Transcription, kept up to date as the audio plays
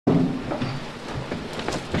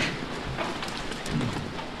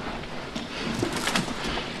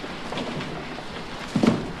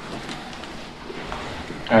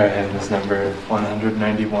Our hymn is number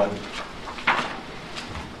 191.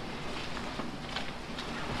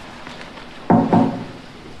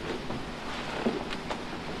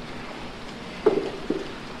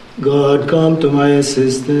 God, come to my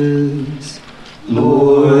assistance.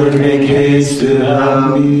 Lord, make haste to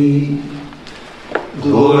help me.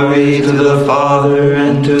 Glory to the Father,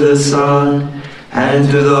 and to the Son, and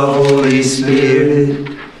to the Holy Spirit,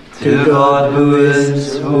 to God who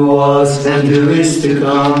is, who was, and who is to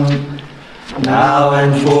come, now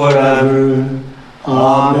and forever.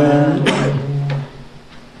 Amen.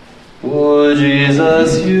 O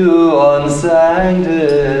Jesus, you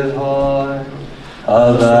unsanctified,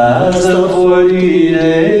 at last the 40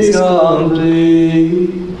 days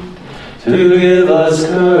complete, to give us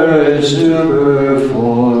courage to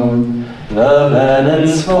perform the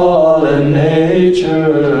penance fallen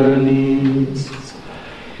nature needs.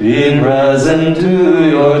 Be present to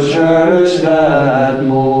your church that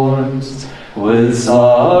mourns, with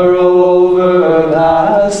sorrow over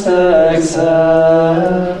past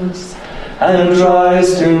excess, and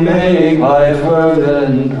tries to make by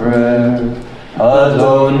fervent prayer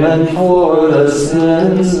atonement for the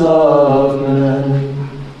sins of men.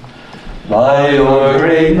 By your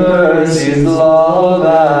great mercies, love,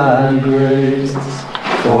 and grace,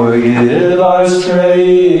 forgive our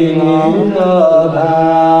straying in the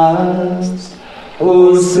past.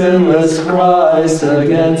 O sinless Christ,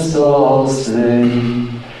 against all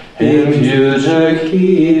sin, in future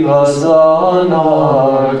keep us on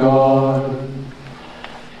our guard,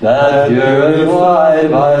 that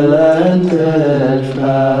purified by Lenten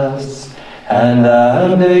fasts and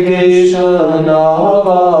abnegation of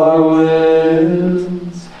our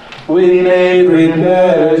wills, we may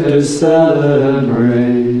prepare to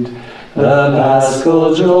celebrate the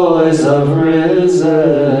paschal joys of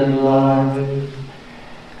risen life.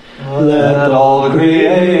 Let all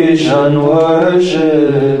creation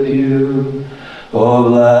worship you, O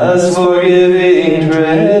blessed forgiving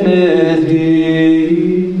Trinity,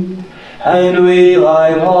 and we,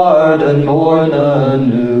 light-hearted, born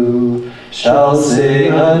anew, shall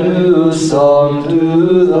sing a new song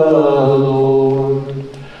to the Lord.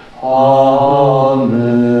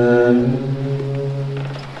 Amen.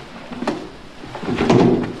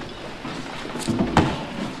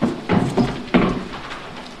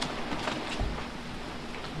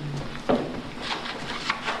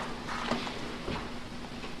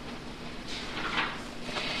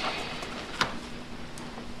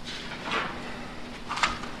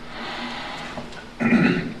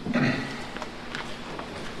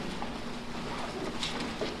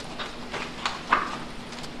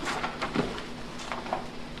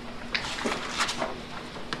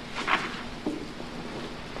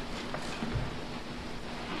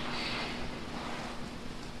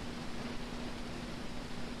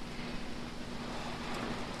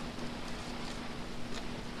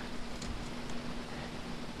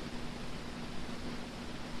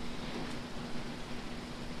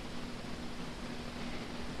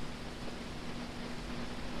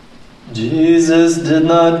 Jesus did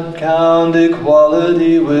not count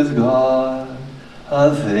equality with God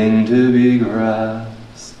a thing to be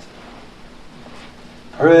grasped.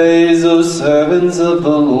 Praise, O servants of the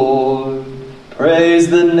Lord, praise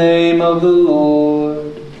the name of the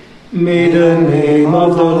Lord. May the name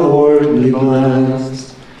of the Lord be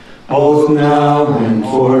blessed, both now and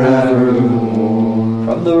forevermore.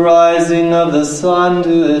 From the rising of the sun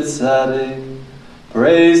to its setting,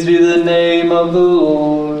 praise be the name of the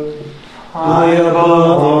Lord. High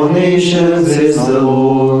above all nations is the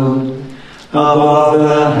Lord, above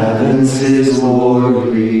the heavens his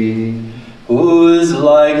glory. Who is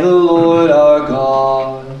like the Lord our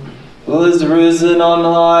God, who is risen on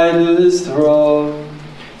high to his throne,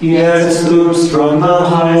 yet stoops from the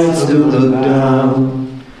heights to look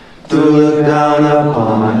down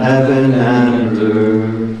upon heaven and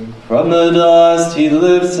earth. From the dust he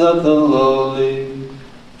lifts up the lowly,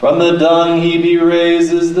 from the dung heap he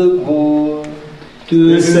raises the poor,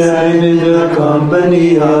 to stand in the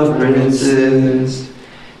company of princes,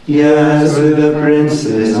 yes, with the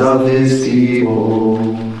princes of his people.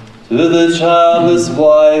 To the childless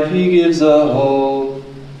wife he gives a hope,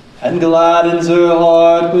 and gladdens her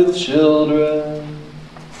heart with children.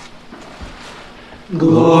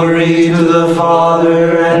 Glory to the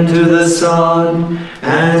Father, and to the Son,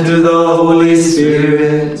 and to the Holy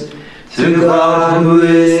Spirit, to God who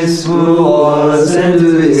is, who was, and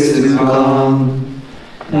who is to come,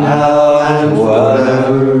 now and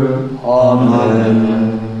forever.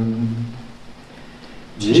 Amen.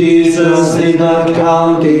 Jesus did not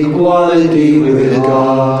count equality with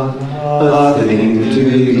God a thing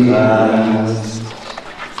to be grasped.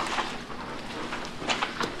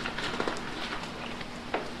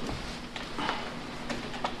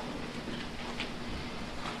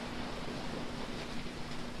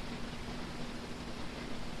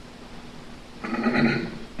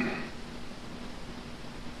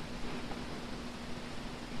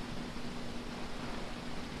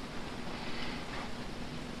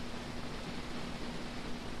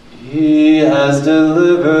 He has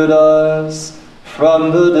delivered us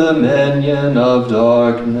from the dominion of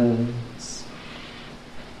darkness.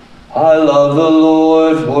 I love the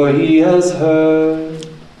Lord, for he has heard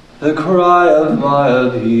the cry of my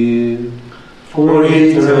appeal. For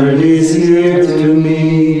he turned his ear to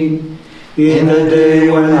me in the day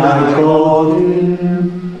when I called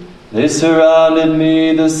him. They surrounded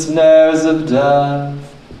me, the snares of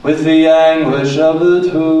death, with the anguish of the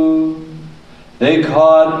tomb. They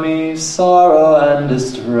caught me, sorrow and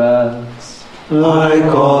distress. I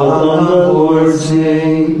called on the Lord's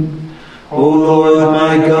name. O Lord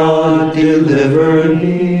my God, deliver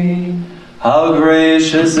me. How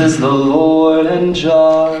gracious is the Lord and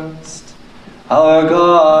just. Our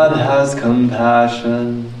God has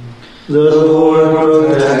compassion. The Lord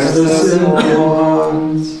protects the simple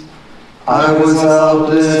ones. I was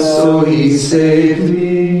helpless, so he saved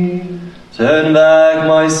me. Turn back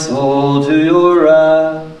my soul to your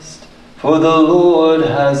rest, for the Lord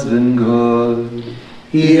has been good.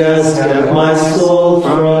 He has kept my soul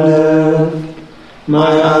from death,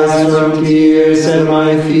 my eyes from tears and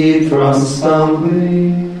my feet from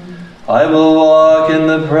stumbling. I will walk in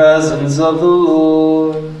the presence of the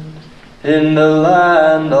Lord, in the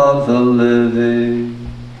land of the living.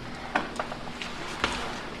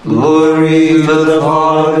 Glory to the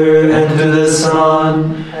Father, and to the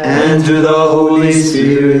Son, and to the Holy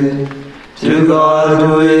Spirit, to God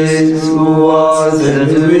who is, who was, and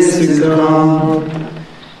who is to come,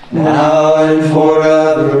 now and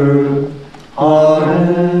forever.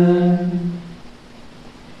 Amen.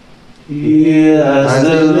 He has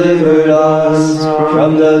delivered us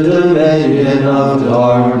from the dominion of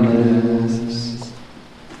darkness.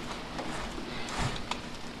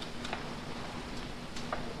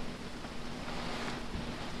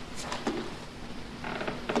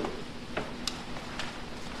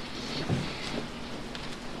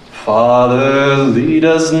 Father, lead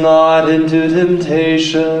us not into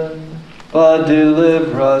temptation, but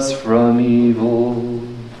deliver us from evil.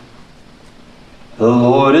 The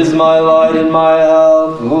Lord is my light and my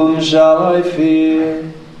help, whom shall I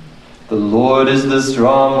fear? The Lord is the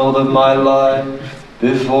stronghold of my life,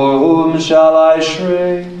 before whom shall I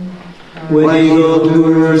shrink? When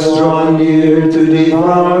evildoers draw near to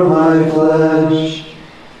devour my flesh,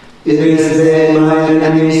 it is they, my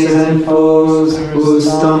enemies and foes, who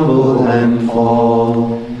stumble and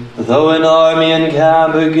fall. Though an army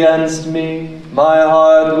encamp against me, my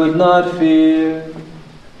heart would not fear.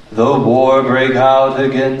 Though war break out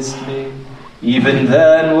against me, even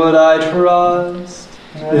then would I trust.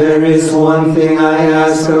 There is one thing I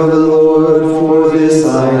ask of the Lord, for this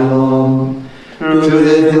I long, to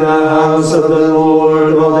live in the house of the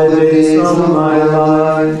Lord all the days of my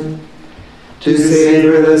life, to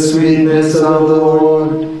savor the sweetness of the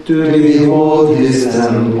Lord, to behold his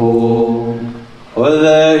temple. For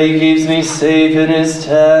there he keeps me safe in his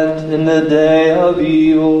tent in the day of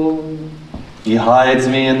evil. He hides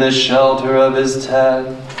me in the shelter of his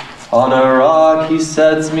tent. On a rock he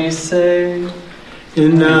sets me safe.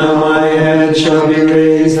 And now my head shall be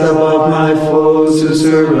raised above my foes who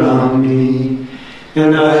surround me,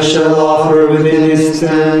 and I shall offer within his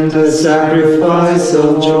tent a sacrifice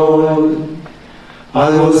of joy. I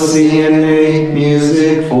will sing and make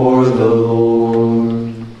music for the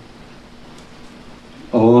Lord.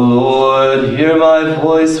 O Lord, hear my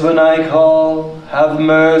voice when I call. Have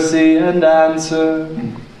mercy and answer.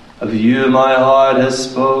 Of you my heart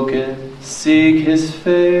has spoken. Seek his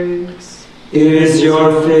face. It is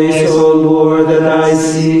your face, O Lord, that I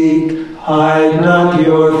seek. Hide not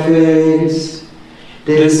your face.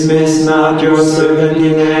 Dismiss not your servant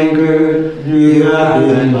in anger. You have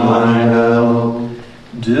been my help.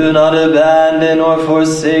 Do not abandon or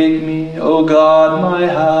forsake me, O God, my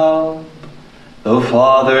help. Though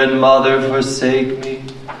father and mother forsake me,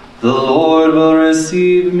 the Lord will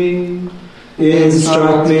receive me.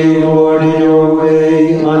 Instruct me, Lord, in your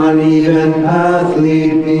way, on an even path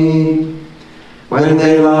lead me. When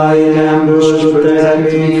they lie in ambush,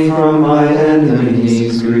 protect me from my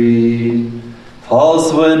enemies' greed.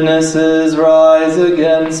 False witnesses rise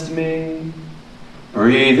against me,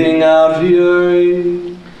 breathing out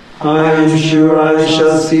fury. I am sure I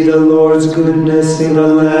shall see the Lord's goodness in the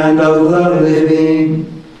land of the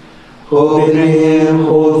living. Hope in him,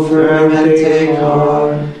 hold firm and take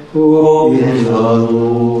heart, who hope in the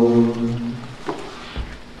Lord.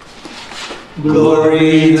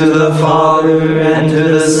 Glory to the Father, and to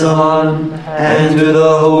the Son, and to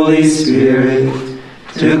the Holy Spirit,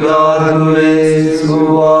 to God who is,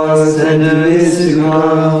 who was, and who is to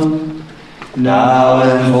come, now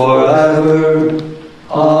and forever.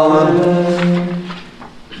 Amen.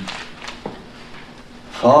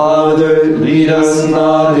 Father, lead us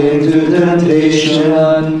not into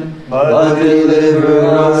temptation, but deliver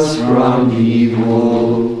us from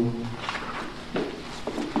evil.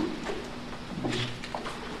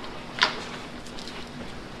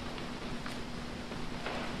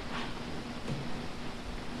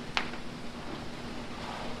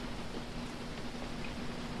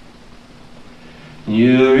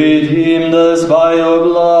 You redeemed us by your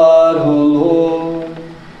blood, O Lord.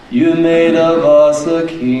 You made of us a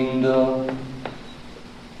kingdom.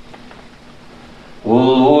 O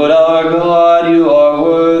Lord our God, you are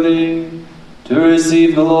worthy to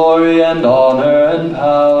receive glory and honor and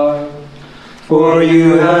power. For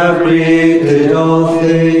you have created all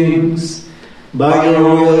things. By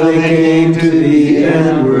your will they came to be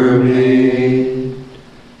and were made.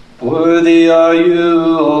 Worthy are you,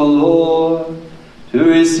 O Lord, to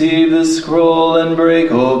receive the scroll and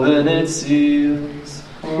break open its seals.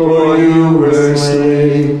 For you were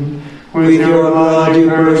slain. With your blood you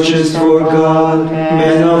purchased for God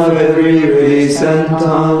men of every race and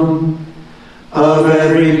tongue, of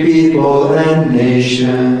every people and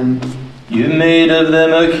nation. You made of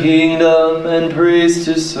them a kingdom and priests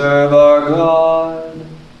to serve our God,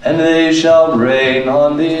 and they shall reign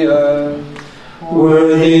on the earth.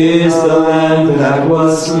 Worthy is the Lamb that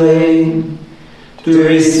was slain, to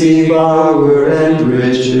receive power and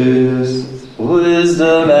riches,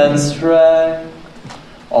 wisdom and strength,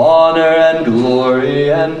 honor and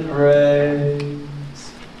glory and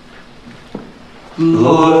praise.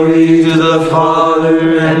 Glory to the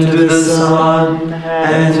Father and to the Son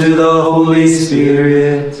and to the Holy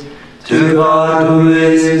Spirit, to God who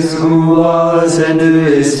is, who was, and who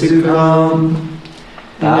is to come,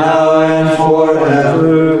 now and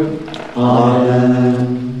forever.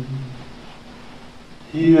 Amen.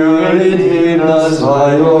 You redeemed us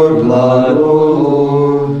by your blood, O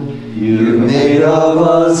Lord. You made of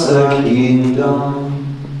us a kingdom.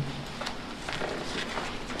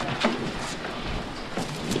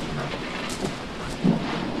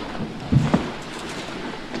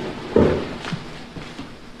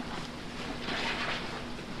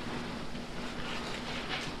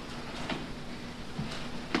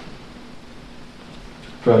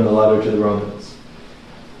 From the letter to the Romans.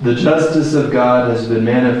 The justice of God has been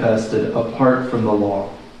manifested apart from the law,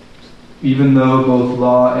 even though both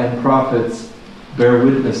law and prophets bear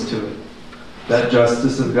witness to it, that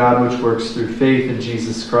justice of God which works through faith in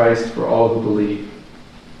Jesus Christ for all who believe.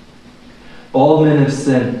 All men have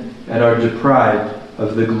sinned and are deprived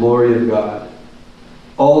of the glory of God.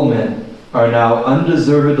 All men are now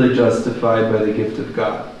undeservedly justified by the gift of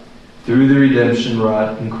God, through the redemption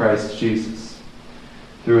wrought in Christ Jesus.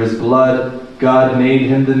 Through his blood, God made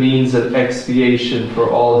him the means of expiation for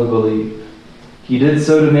all who believe. He did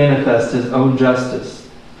so to manifest his own justice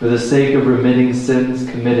for the sake of remitting sins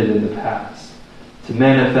committed in the past, to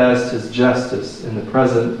manifest his justice in the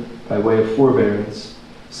present by way of forbearance,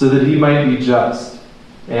 so that he might be just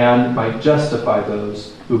and might justify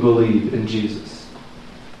those who believe in Jesus.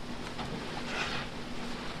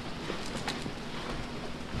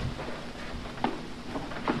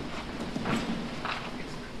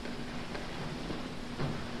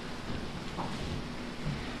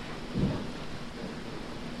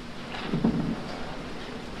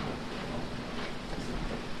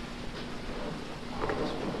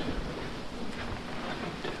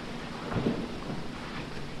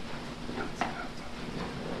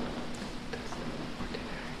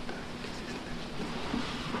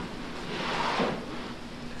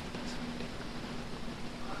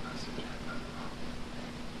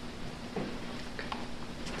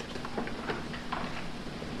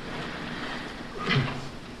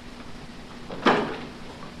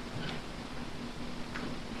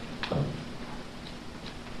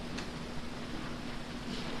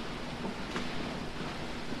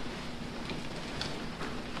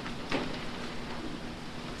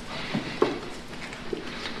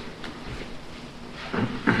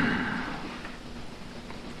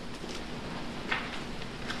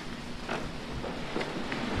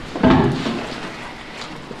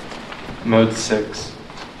 Mode 6.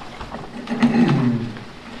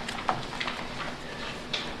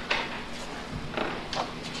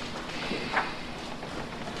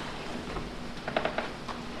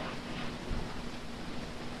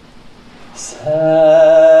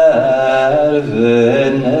 Serve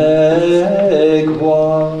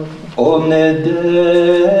nequam omne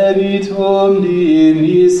debitum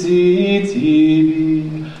dimisitibi,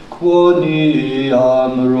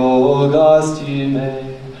 quoniam rogasti me,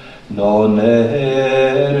 non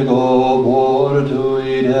ergo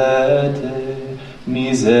portuidete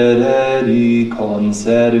miserere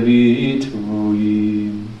conservi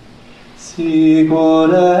tuim.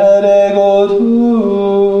 Sicut ego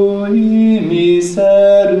tui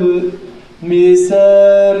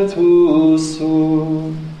misertus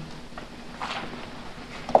sum.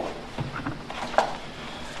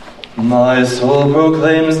 My soul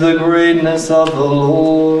proclaims the greatness of the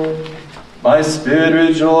Lord. My spirit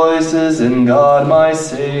rejoices in God my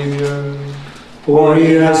Savior. For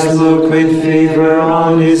he has looked with favor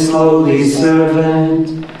on his lowly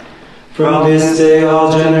servant. From this day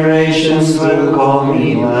all generations will call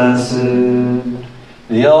me blessed.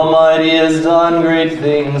 The Almighty has done great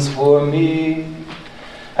things for me,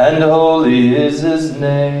 and holy is his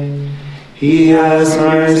name. He has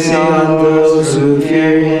mercy on those who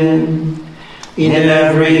fear him in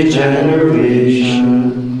every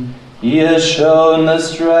generation. He has shown the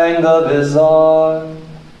strength of his arm.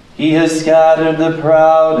 He has scattered the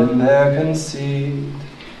proud in their conceit.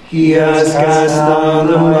 He has cast down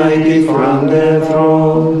the mighty from their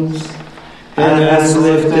thrones, and has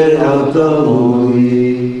lifted up the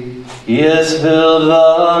lowly. He has filled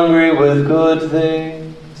the hungry with good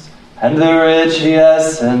things, and the rich he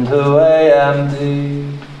has sent away empty.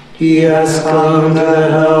 He has come to the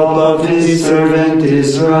help of his servant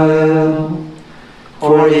Israel,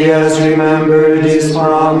 for he has remembered his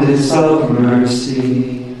promise of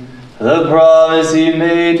mercy. The promise he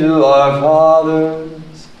made to our fathers,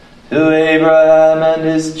 to Abraham and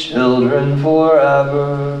his children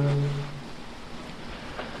forever.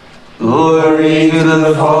 Glory to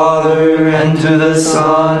the Father, and to the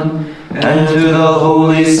Son, and to the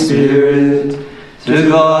Holy Spirit, to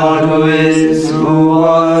God who is, who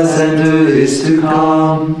was, and who is to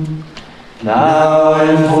come, now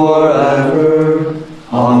and forever.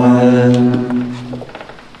 Amen.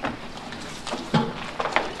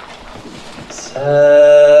 Servene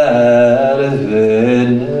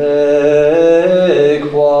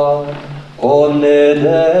omne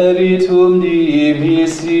debitum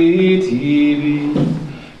dimisitivi,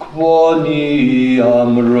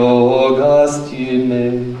 quoniam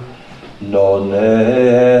rogastime, non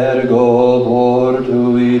ergo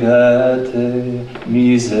portuidete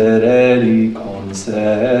miserere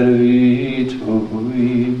conservi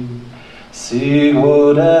tui,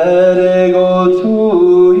 sicut ego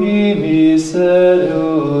tui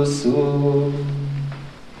miserus sum.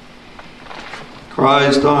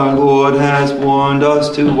 Christ our Lord has warned us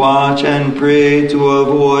to watch and pray to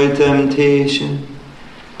avoid temptation.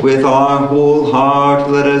 With our whole heart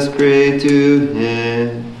let us pray to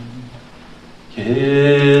him.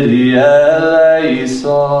 Kyrie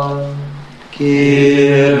eleison.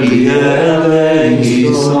 Kyrie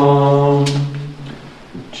eleison.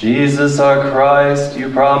 Jesus our Christ, you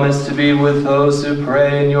promised to be with those who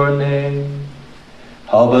pray in your name.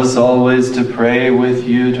 Help us always to pray with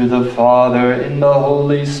you to the Father in the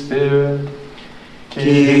Holy Spirit.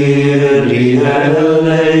 Kyrie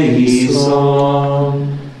eleison.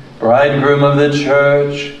 Bridegroom of the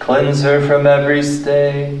Church, cleanse her from every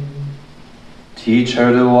stain. Teach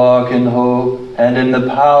her to walk in hope and in the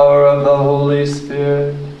power of the Holy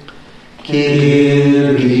Spirit.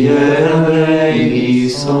 Kyrie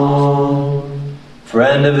eleison.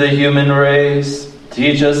 Friend of the human race,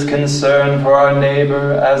 teach us concern for our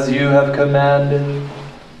neighbor as you have commanded,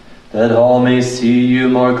 that all may see you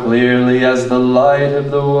more clearly as the light of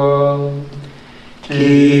the world.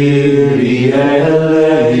 Kyrie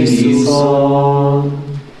eleison.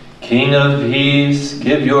 King of peace,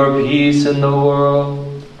 give your peace in the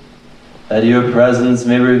world, that your presence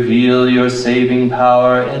may reveal your saving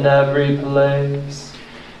power in every place.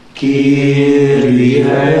 Kyrie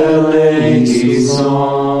eleison.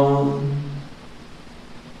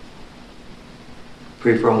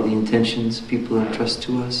 Pray for all the intentions people entrust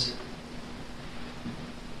to us.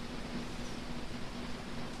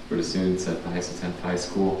 For the students at the High 10th High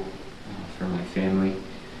School, for my family,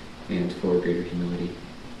 and for greater humility.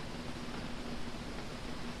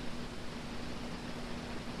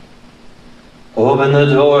 Open the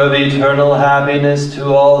door of eternal happiness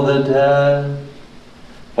to all the dead.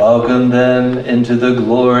 Welcome them into the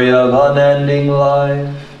glory of unending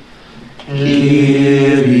life.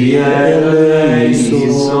 Kyrie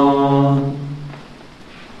eleison.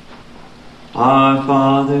 Our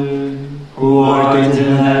Father, who art in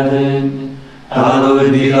heaven,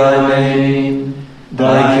 hallowed be thy name.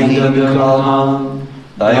 Thy kingdom come,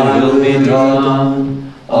 thy will be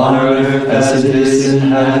done, on earth as it is in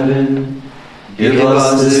heaven. Give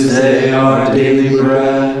us this day our daily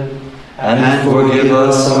bread, and forgive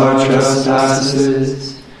us our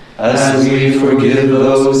trespasses, as we forgive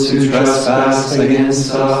those who trespass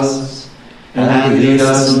against us. And lead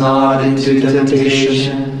us not into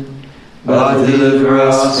temptation, but deliver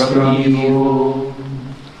us from evil.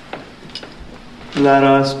 Let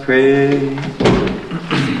us pray.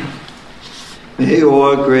 May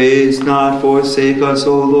your grace not forsake us,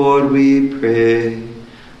 O Lord, we pray,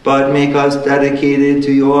 but make us dedicated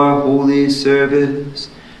to your holy service,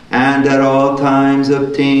 and at all times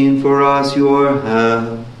obtain for us your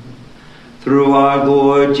help. Through our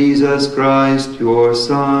Lord Jesus Christ, your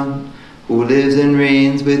Son, who lives and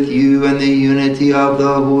reigns with you in the unity of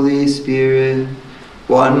the Holy Spirit,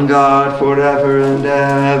 one God forever and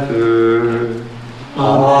ever.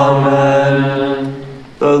 Amen.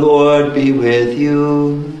 The Lord be with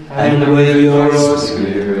you. And with your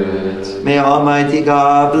spirit. May Almighty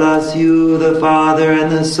God bless you, the Father,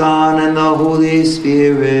 and the Son, and the Holy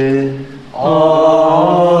Spirit. Amen.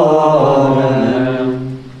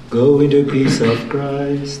 Go into peace of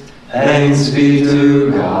Christ. Thanks be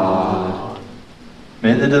to God.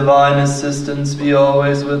 May the divine assistance be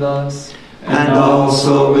always with us. And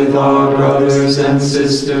also with our brothers and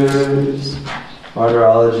sisters.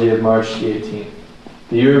 Martyrology of March the 18th.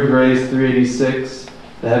 The year of grace 386,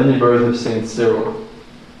 the heavenly birth of Saint Cyril,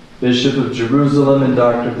 Bishop of Jerusalem and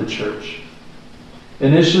Doctor of the Church.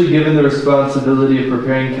 Initially given the responsibility of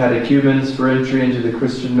preparing catechumens for entry into the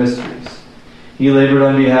Christian mysteries, he labored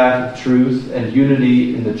on behalf of truth and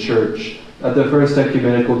unity in the Church at the First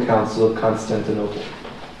Ecumenical Council of Constantinople.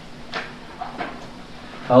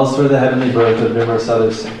 Elsewhere, the heavenly birth of numerous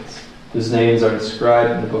other saints, whose names are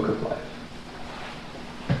inscribed in the Book of Life.